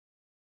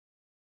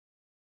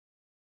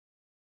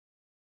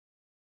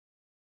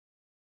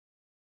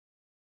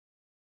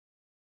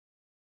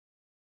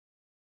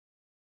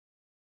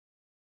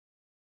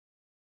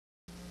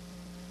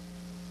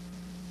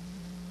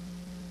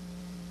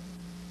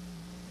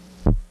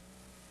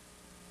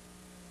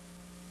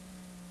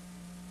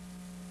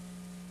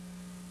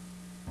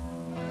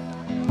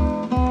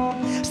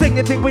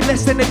They think we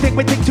listen, they think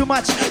we think too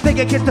much. They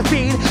get kids to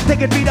feed, they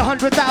can feed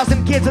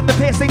 100,000 kids in the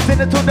piercings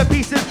in a ton of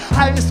pieces.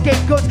 Hiring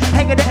scapegoats,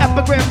 hanging the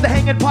epigrams, the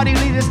hanging party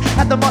leaders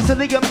at the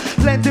mausoleum.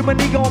 Blending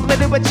with ego and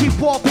blending with cheap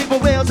wallpaper.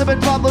 Whales have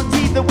been swallowed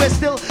teeth and we're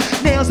still.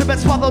 Nails have been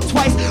swallowed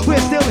twice. We're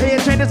still here,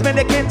 trained as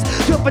mannequins.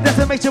 Jump for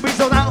decimation, we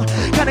zone out.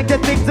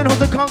 Connected things and hold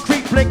the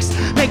concrete bricks.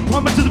 Make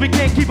promises we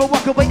can't keep, but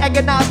walk away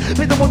agonized.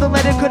 Made the world and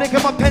let it couldn't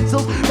come up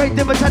pencils. Right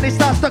there, tiny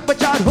stars stuck my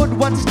childhood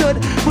once stood.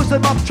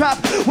 Muslim off trap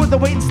with the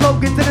waiting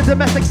slogans in a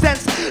domestic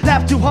sense.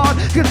 Laugh too hard,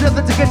 cause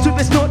nothing to get to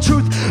this not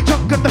truth.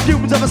 Drunk of the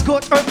fumes of a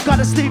scorched earth.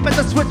 Gotta sleep at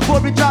the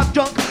switchboard, we drive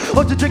drunk.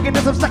 Or to drinking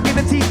as I'm stuck in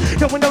the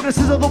teeth. No one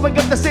notices a blowing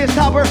up the stairs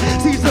tower.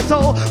 Sees the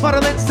soul,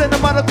 model in a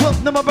model club.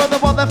 No, my brother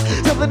all left,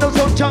 something no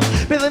own chunk.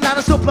 Bailing out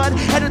of soul blood,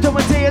 headed to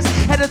tears.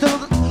 Headed to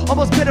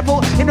almost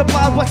pitiful. In the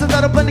wild west,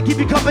 another blend to keep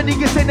you company.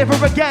 You say never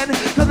again.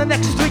 For the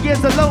next 3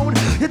 years alone.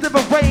 Hit the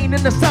rain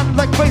in the sun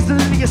like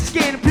raisins into your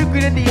skin.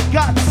 Puking into your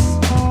guts.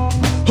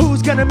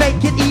 Who's gonna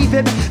make it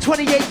even?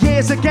 28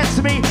 years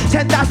against me,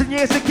 10,000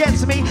 years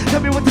against me.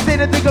 Tell me what to say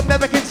to think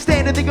American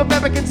standard, think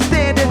American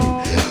standard.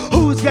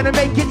 Who's gonna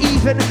make it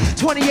even?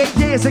 28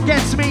 years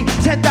against me,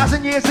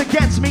 10,000 years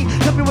against me.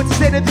 Tell me what to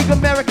say to think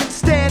American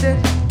standard.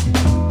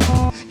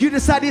 You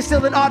decide you're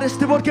still an artist,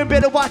 the world can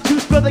better watch you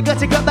spill the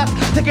guts you got left.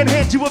 They can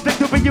hand you a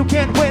victory you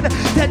can't win.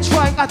 Then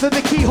trying out through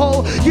the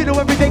keyhole, you know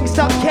everything,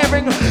 stop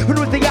caring. When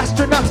with the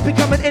astronauts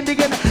become an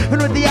Indian. When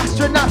with the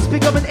astronauts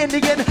become an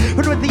Indian.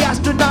 When with the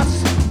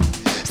astronauts.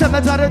 Send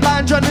the dotted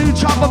line, trying to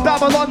chop of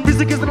Babylon.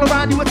 Music isn't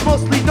around you, it's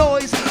mostly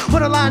noise.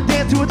 When a line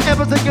dance to its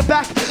embers in your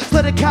back.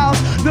 Slitted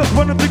cows, milk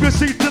running through your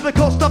seat to the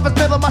coast of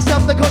middle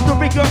myself to Costa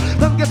Rica.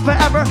 Longest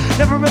forever,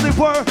 never really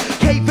were.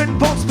 Cave in,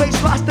 bone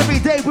space, lost every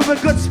day. We were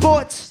good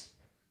sports.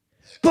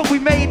 But we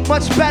made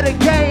much better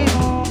game.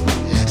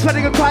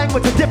 Sweating and crying,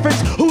 what's the difference?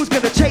 Who's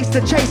gonna chase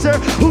the chaser?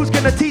 Who's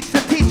gonna teach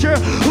the teacher?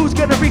 Who's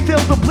gonna refill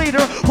the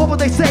bleeder? What will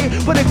they say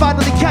when they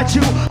finally catch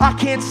you? I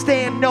can't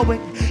stand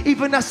knowing,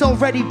 even us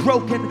already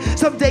broken.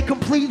 Someday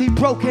completely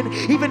broken.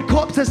 Even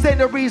corpses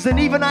stand a reason.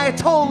 Even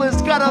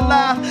Ayatollahs gotta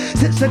laugh.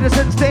 Sit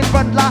citizens, then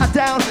run, lie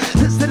down.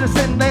 Sit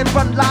citizens, then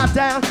run, lie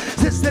down.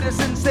 Sit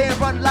citizens, then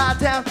run, lie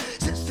down.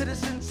 Sit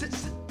citizens, sit.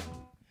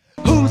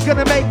 Who's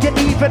gonna make it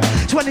even?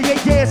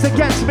 28 years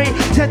against me,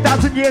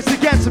 10,000 years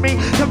against me.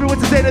 Tell me what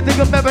to say to think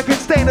American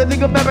standard,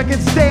 think American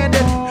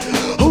standard.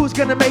 Who's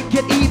gonna make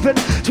it even?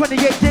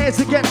 28 years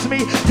against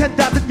me,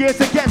 10,000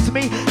 years against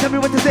me. Tell me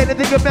what to say to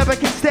think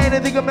American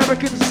standard, think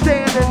American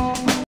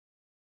standard.